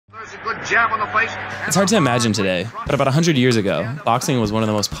It's hard to imagine today, but about 100 years ago, boxing was one of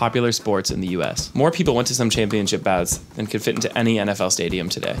the most popular sports in the US. More people went to some championship bouts than could fit into any NFL stadium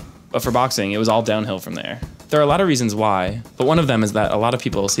today. But for boxing, it was all downhill from there. There are a lot of reasons why, but one of them is that a lot of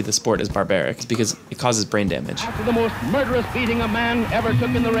people see the sport as barbaric because it causes brain damage. After the most murderous beating a man ever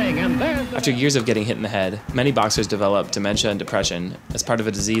took in the ring, and after years of getting hit in the head, many boxers develop dementia and depression as part of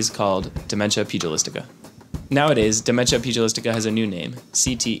a disease called dementia pugilistica. Nowadays, dementia pugilistica has a new name,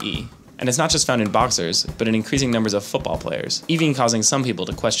 CTE. And it's not just found in boxers, but in increasing numbers of football players, even causing some people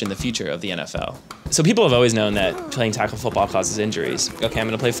to question the future of the NFL. So people have always known that playing tackle football causes injuries. Okay, I'm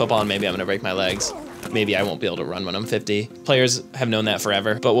gonna play football and maybe I'm gonna break my legs. Maybe I won't be able to run when I'm 50. Players have known that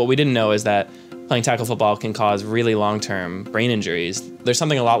forever, but what we didn't know is that playing tackle football can cause really long-term brain injuries. There's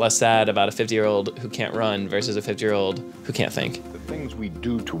something a lot less sad about a 50-year-old who can't run versus a 50-year-old who can't think. The things we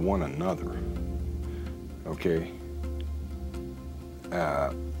do to one another, okay?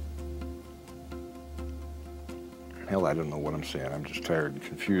 Hell, I don't know what I'm saying. I'm just tired and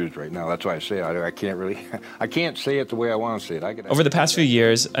confused right now. That's why I say I can't really, I can't say it the way I want to say it. Over the past few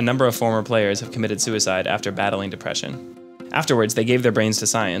years, a number of former players have committed suicide after battling depression. Afterwards, they gave their brains to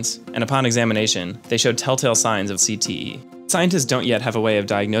science, and upon examination, they showed telltale signs of CTE. Scientists don't yet have a way of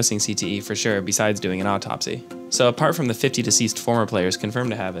diagnosing CTE for sure besides doing an autopsy. So apart from the 50 deceased former players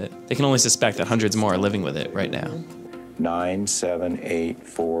confirmed to have it, they can only suspect that hundreds more are living with it right now. 9, 7, 8,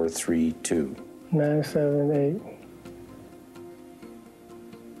 4, 3, 2. 9, 7, 8.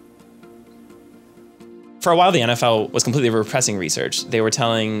 For a while, the NFL was completely repressing research. They were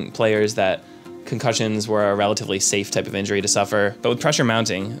telling players that concussions were a relatively safe type of injury to suffer. But with pressure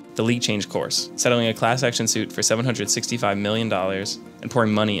mounting, the league changed course, settling a class action suit for $765 million and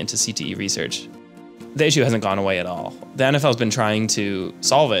pouring money into CTE research. The issue hasn't gone away at all. The NFL's been trying to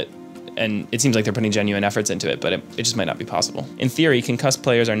solve it, and it seems like they're putting genuine efforts into it, but it just might not be possible. In theory, concussed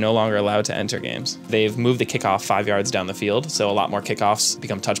players are no longer allowed to enter games. They've moved the kickoff 5 yards down the field, so a lot more kickoffs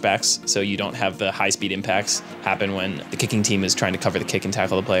become touchbacks, so you don't have the high-speed impacts happen when the kicking team is trying to cover the kick and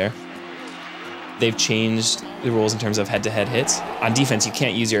tackle the player. They've changed the rules in terms of head-to-head hits. On defense, you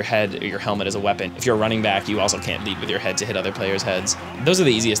can't use your head or your helmet as a weapon. If you're a running back, you also can't lead with your head to hit other players' heads. Those are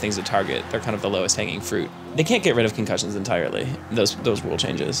the easiest things to target. They're kind of the lowest hanging fruit. They can't get rid of concussions entirely, those rule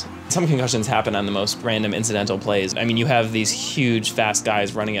changes. Some concussions happen on the most random incidental plays. I mean, you have these huge, fast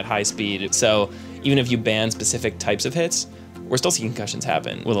guys running at high speed, so even if you ban specific types of hits, we're still seeing concussions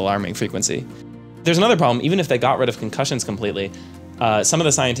happen with alarming frequency. There's another problem. Even if they got rid of concussions completely, some of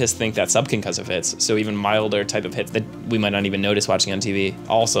the scientists think that subconcussive hits, so even milder type of hits that we might not even notice watching on TV,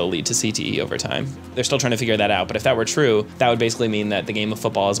 also lead to CTE over time. They're still trying to figure that out, but if that were true, that would basically mean that the game of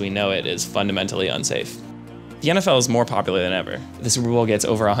football as we know it is fundamentally unsafe. The NFL is more popular than ever. The Super Bowl gets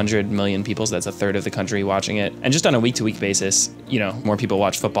over 100 million people, so that's a third of the country watching it. And just on a week-to-week basis, more people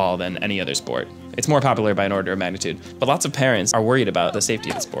watch football than any other sport. It's more popular by an order of magnitude. But lots of parents are worried about the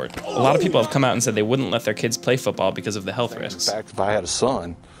safety of the sport. A lot of people have come out and said they wouldn't let their kids play football because of the health risks. In fact, if I had a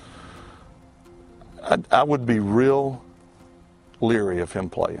son, I would be real leery of him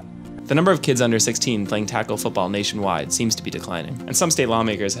playing. The number of kids under 16 playing tackle football nationwide seems to be declining, and some state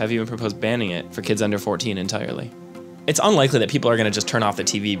lawmakers have even proposed banning it for kids under 14 entirely. It's unlikely that people are going to just turn off the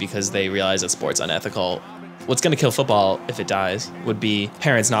TV because they realize that sport's unethical. What's going to kill football, if it dies, would be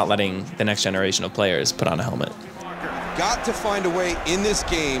parents not letting the next generation of players put on a helmet. Got to find a way in this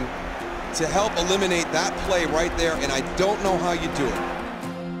game to help eliminate that play right there, and I don't know how you do it.